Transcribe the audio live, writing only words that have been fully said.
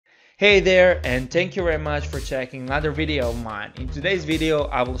Hey there, and thank you very much for checking another video of mine. In today's video,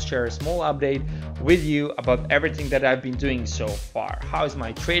 I will share a small update with you about everything that I've been doing so far. How is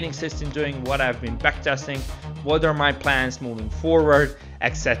my trading system doing, what I've been backtesting, what are my plans moving forward,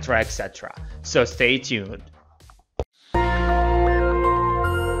 etc, etc. So stay tuned.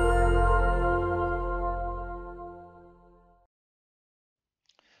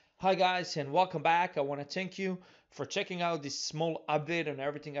 Hi guys, and welcome back. I want to thank you for checking out this small update on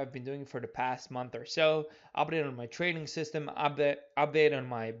everything I've been doing for the past month or so. Update on my trading system, update on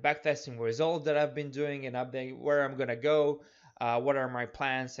my backtesting results that I've been doing, and update where I'm gonna go, what are my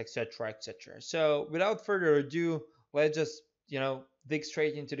plans, etc, etc. So without further ado, let's just dig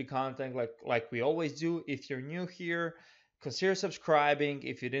straight into the content like we always do. If you're new here, consider subscribing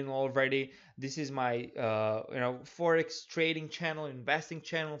if you didn't already. This is my Forex trading channel, investing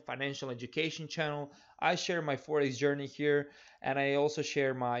channel, financial education channel. I share my Forex journey here, and I also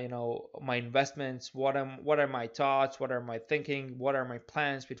share my my investments, what are my thoughts, what are my thinking, what are my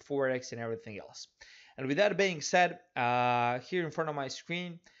plans with Forex and everything else. And with that being said, here in front of my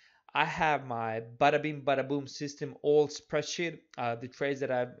screen, I have my bada bing bada boom system old spreadsheet. The trades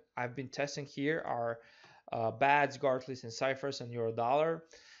that I've been testing here are BADS, Gartleys, and ciphers on euro dollar.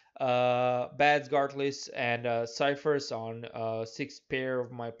 BADS, Gartleys, and ciphers on six pair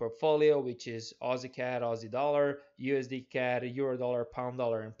of my portfolio, which is Aussie CAD, Aussie dollar, USD CAD, euro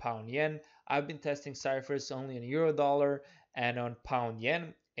dollar, and pound yen. I've been testing ciphers only on euro dollar and on pound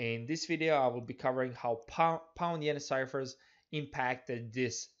yen. In this video, I will be covering how pound yen ciphers impacted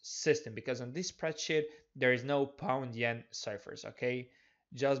this system, because on this spreadsheet there is no pound yen ciphers. Okay,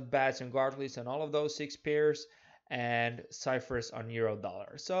 just BATs and Gartleys on all of those six pairs, and ciphers on euro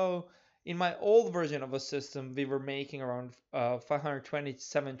dollar. So in my old version of a system, we were making around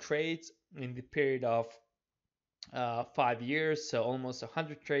 527 trades in the period of 5 years, so almost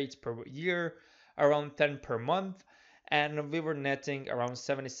 100 trades per year, around 10 per month, and we were netting around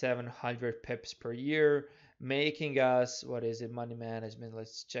 7,700 pips per year, making us, what is it, money management,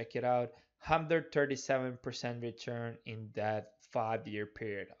 let's check it out, 137% return in that 5-year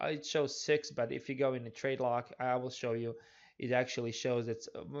period. It shows 6, but if you go in the trade log, I will show you, it actually shows that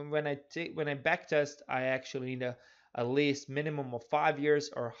when I backtest, I actually need at least minimum of 5 years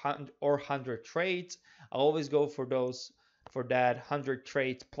or 100 trades. I always go for that 100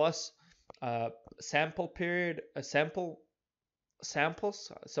 trades plus sample period,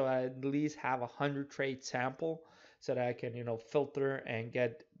 samples, so I at least have 100 trade sample, so that I can filter and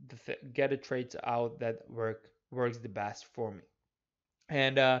get the trades out that works the best for me.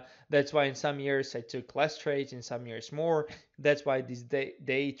 And that's why in some years I took less trades, in some years more. That's why this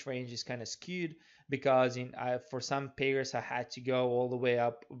date range is kind of skewed, because for some pairs I had to go all the way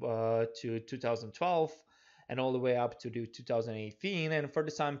up to 2012 and all the way up to 2018, and for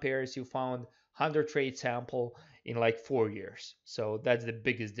the some pairs you found 100 trade sample in like 4 years. So that's the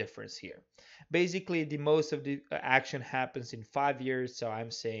biggest difference here. Basically, the most of the action happens in 5 years, so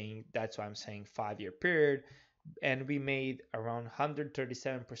that's why I'm saying 5-year period, and we made around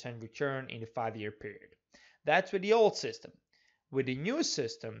 137% return in the 5-year period. That's with the old system. With the new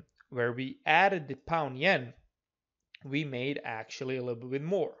system, where we added the pound yen, we made actually a little bit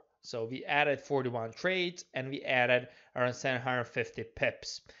more. So we added 41 trades and we added around 750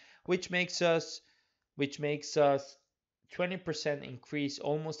 pips, which makes us 20% increase,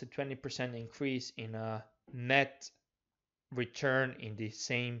 almost a 20% increase in a net return in the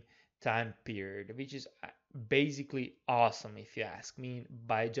same time period, which is basically awesome if you ask me.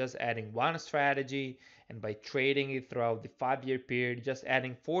 By just adding one strategy and by trading it throughout the 5-year period, just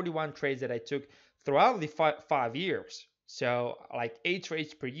adding 41 trades that I took throughout the 5 years, so like 8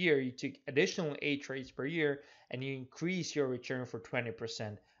 trades per year, you took additional 8 trades per year and you increase your return for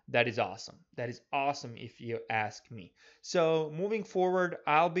 20%. That is awesome. That is awesome if you ask me. So moving forward,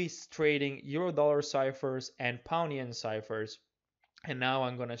 I'll be trading euro dollar ciphers and pound yen ciphers, and now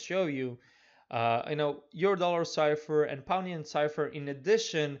I'm going to show you euro dollar cipher and pound yen cipher, in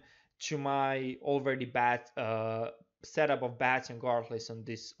addition to my already setup of bats and gartleys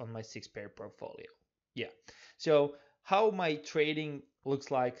on my 6-pair portfolio. Yeah, so how my trading looks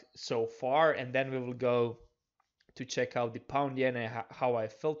like so far, and then we will go to check out the pound yen and how I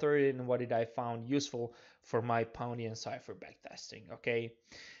filter it and what did I found useful for my pound yen cipher backtesting. Okay,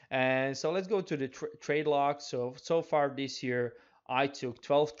 and so let's go to the trade log. So far this year I took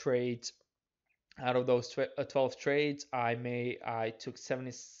 12 trades. Out of those 12 trades, I took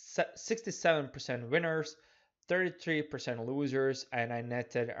 67% winners, 33% losers, and I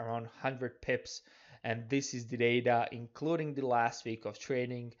netted around 100 pips. And this is the data including the last week of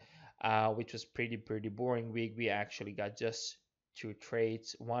trading, which was pretty boring week. We actually got just two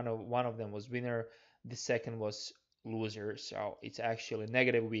trades. One of them was winner, the second was loser. So it's actually a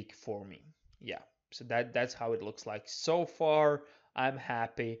negative week for me. Yeah. So that's how it looks like so far. I'm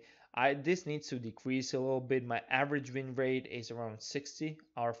happy. This needs to decrease a little bit. My average win rate is around 60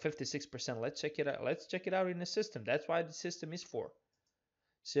 or 56%. Let's check it out. Let's check it out in the system. That's why the system is for.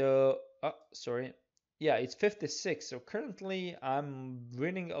 So, oh, sorry. Yeah, it's 56. So currently I'm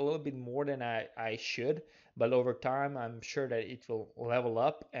winning a little bit more than I should, but over time I'm sure that it will level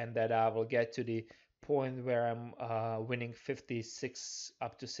up and that I will get to the point where I'm winning 56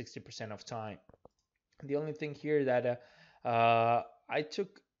 up to 60% of time. The only thing here that I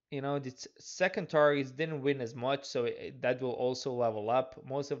took, the second targets didn't win as much, so that will also level up.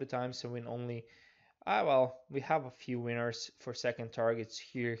 Most of the time, so win only well, we have a few winners for second targets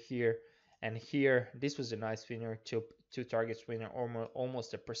here, and here. This was a nice winner, two targets winner,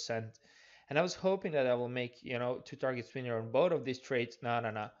 almost a percent. And I was hoping that I will make, two targets winner on both of these trades.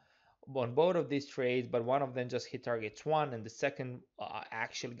 No. On both of these trades, but one of them just hit targets one, and the second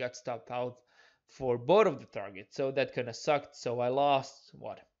actually got stopped out for both of the targets. So that kind of sucked. So I lost,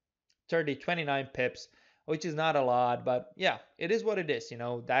 what, 29 pips, which is not a lot, but yeah, it is what it is.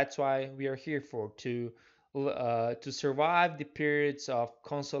 That's why we are here for, to survive the periods of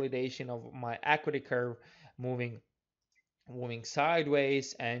consolidation of my equity curve moving moving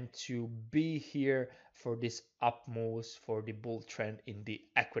sideways, and to be here for this up moves for the bull trend in the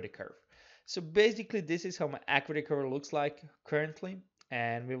equity curve. So basically this is how my equity curve looks like currently,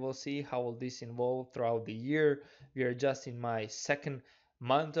 and we will see how will this evolve throughout the year. We are just in my second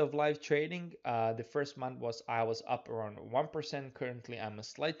month of live trading. The first month I was up around 1%. Currently I'm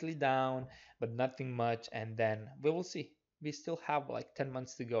slightly down, but nothing much, and then we will see. We still have like 10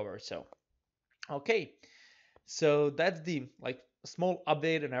 months to go or so. Okay, so that's the small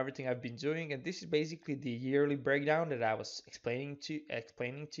update on everything I've been doing, and this is basically the yearly breakdown that I was explaining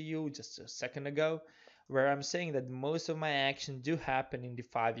to you just a second ago, where I'm saying that most of my actions do happen in the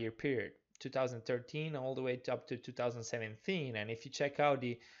 5-year period, 2013 all the way up to 2017. And if you check out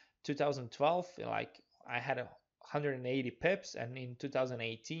the 2012, I had 180 pips, and in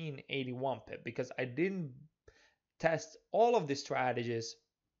 2018 81 pip, because I didn't test all of the strategies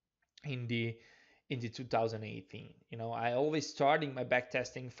in the 2018. I always starting my back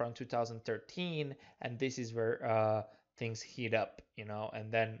testing from 2013, and this is where things heat up.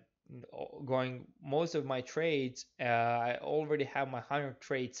 And then going most of my trades, I already have my 100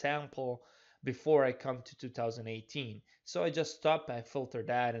 trade sample before I come to 2018. So I just stop, I filter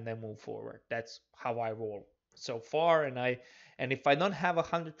that, and then move forward. That's how I roll so far. And if I don't have a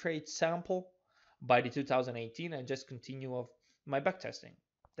 100 trade sample by the 2018, I just continue of my back testing.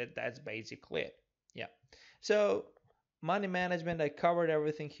 That's basically it. Yeah. So money management, I covered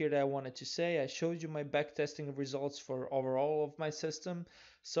everything here that I wanted to say. I showed you my backtesting results for overall of my system.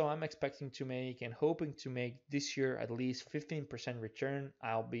 So I'm expecting to make and hoping to make this year at least 15% return.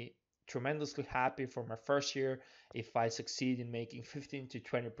 I'll be tremendously happy for my first year if I succeed in making 15 to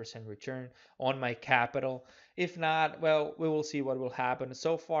 20% return on my capital. If not, well, we will see what will happen.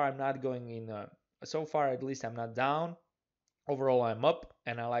 So far, I'm not going in, so far at least I'm not down. Overall, I'm up,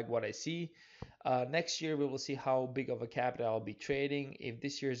 and I like what I see. Next year, we will see how big of a capital I'll be trading. If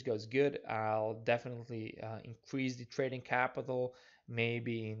this year's goes good, I'll definitely increase the trading capital,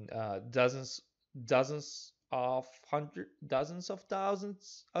 maybe in dozens of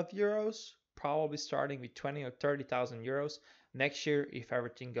thousands of euros, probably starting with 20 or 30,000 euros next year if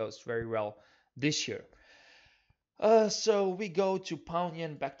everything goes very well this year. So we go to pound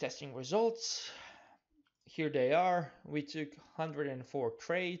yen backtesting results. Here they are. We took 104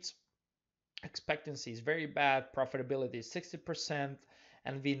 trades. Expectancy is very bad. Profitability is 60%.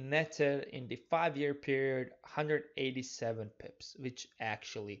 And we netted in the 5-year period 187 pips, which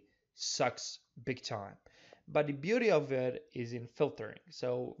actually sucks big time. But the beauty of it is in filtering.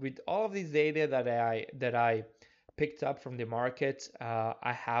 So with all of these data that I picked up from the market,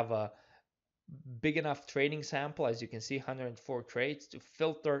 I have a big enough trading sample, as you can see, 104 trades to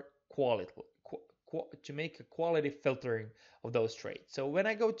filter quality, to make a quality filtering of those trades. So when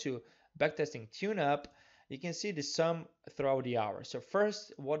I go to backtesting tune-up, you can see the sum throughout the hour. So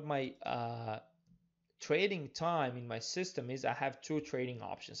first, what my trading time in my system is, I have two trading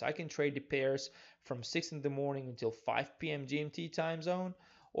options. I can trade the pairs from 6 in the morning until 5 p.m. GMT time zone,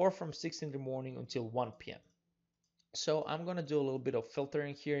 or from 6 in the morning until 1 p.m. So I'm going to do a little bit of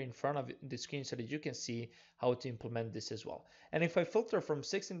filtering here in front of the screen so that you can see how to implement this as well. And if I filter from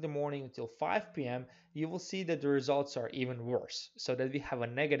 6 in the morning until 5 p.m., you will see that the results are even worse, so that we have a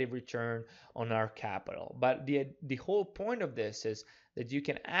negative return on our capital. But the whole point of this is that you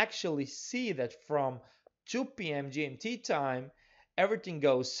can actually see that from 2 p.m. GMT time, everything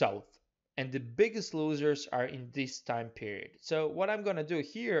goes south. And the biggest losers are in this time period. So what I'm gonna do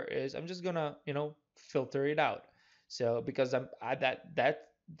here is I'm just gonna, filter it out. So because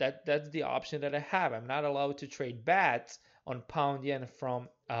that's the option that I have. I'm not allowed to trade bats on pound yen from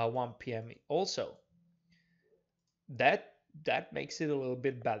 1 p.m. also. That that makes it a little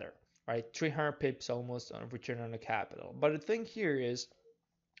bit better, right? 300 pips almost on return on the capital. But the thing here is,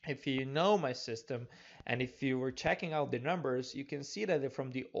 if you know my system and if you were checking out the numbers, you can see that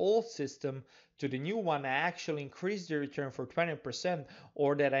from the old system to the new one, I actually increased the return for 20%,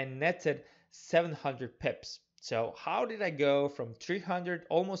 or that I netted 700 pips. So how did I go from 300,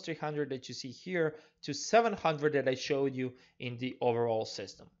 almost 300 that you see here, to 700 that I showed you in the overall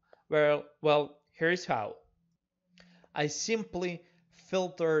system? Well, here's how. I simply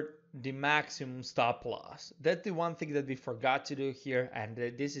filtered the maximum stop loss. That's the one thing that we forgot to do here, and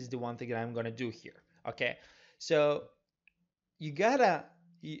this is the one thing that I'm gonna do here. Okay, so you gotta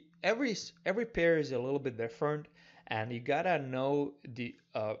every pair is a little bit different, and you gotta know the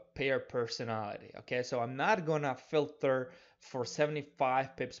pair personality. Okay, so I'm not gonna filter for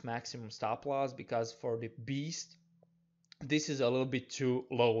 75 pips maximum stop loss, because for the beast this is a little bit too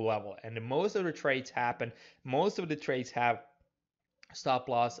low level, and most of the trades happen. Most of the trades have stop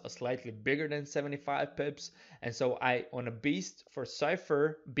loss slightly bigger than 75 pips. And so I, on a beast for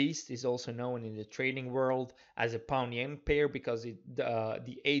cipher, beast is also known in the trading world as a pound yen pair, because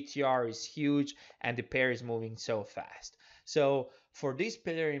the ATR is huge and the pair is moving so fast. So for this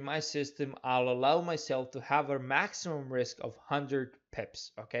pair in my system, I'll allow myself to have a maximum risk of 100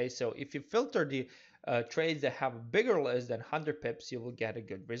 pips. Okay, so if you filter the trades that have a bigger list than 100 pips, you will get a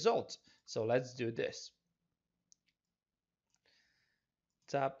good result. So let's do this.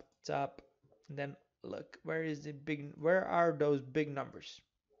 Tap, tap, and then look, where are those big numbers?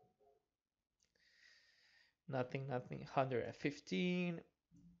 Nothing, 115.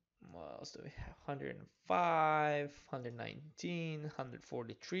 What else do we have? 105, 119,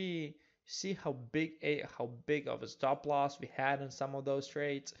 143. See how big of a stop loss we had in some of those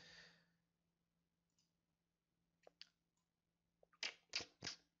trades.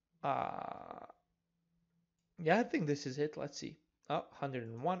 Yeah, I think this is it. Let's see. Oh,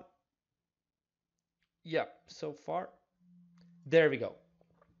 101. Yeah, so far. There we go.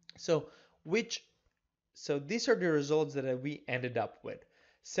 So these are the results that we ended up with.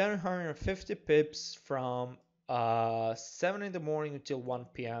 750 pips from 7 in the morning until 1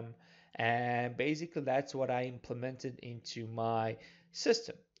 p.m. And basically that's what I implemented into my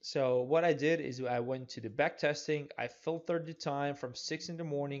system. So what I did is I went to the back testing. I filtered the time from 6 in the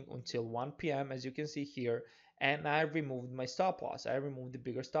morning until 1 p.m. as you can see here, and I removed my stop loss. I removed the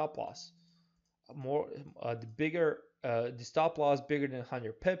bigger stop loss. The stop loss bigger than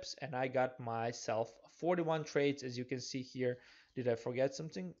 100 pips, and I got myself 41 trades as you can see here. Did I forget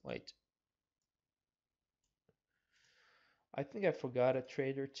something? Wait, I think I forgot a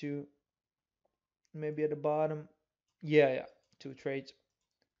trade or two, maybe at the bottom. Yeah, 2 trades.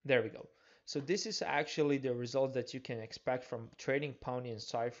 There we go. So this is actually the result that you can expect from trading Pony and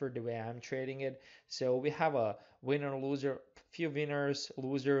Cipher the way I'm trading it. So we have a winner, loser, few winners,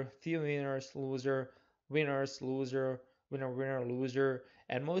 loser, few winners, loser, winners, loser, winner, winner, loser.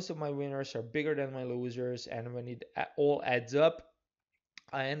 And most of my winners are bigger than my losers. And when it all adds up,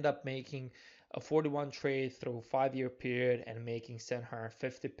 I end up making a 41 trade through a 5-year period and making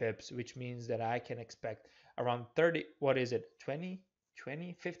 750 pips, which means that I can expect around 30, what is it, 20,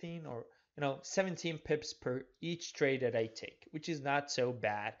 15, or 17 pips per each trade that I take, which is not so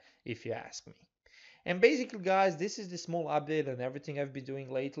bad if you ask me. And basically, guys, this is the small update on everything I've been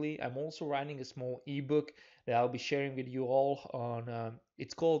doing lately. I'm also writing a small ebook that I'll be sharing with you all on.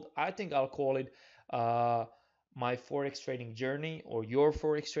 It's called, I think I'll call it my Forex trading journey, or your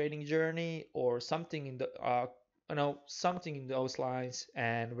Forex trading journey, or something in the something in those lines,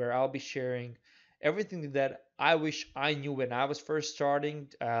 and where I'll be sharing everything that I wish I knew when I was first starting,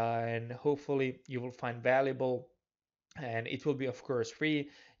 and hopefully you will find valuable. And it will be of course free.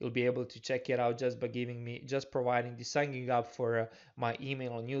 You'll be able to check it out just by providing the signing up for my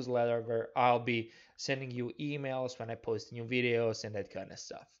email newsletter, where I'll be sending you emails when I post new videos and that kind of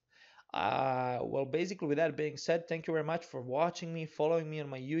stuff. Well, basically, with that being said, thank you very much for watching me, following me on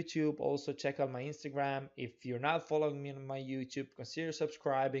my YouTube. Also, check out my Instagram. If you're not following me on my YouTube, consider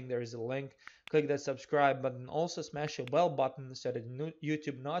subscribing. There is a link. Click that subscribe button. Also, smash the bell button so that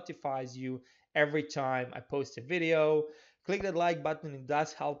YouTube notifies you every time I post a video. Click that like button. It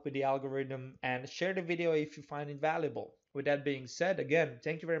does help with the algorithm. And share the video if you find it valuable. With that being said, again,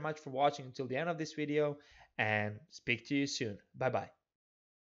 thank you very much for watching until the end of this video, and speak to you soon. Bye-bye.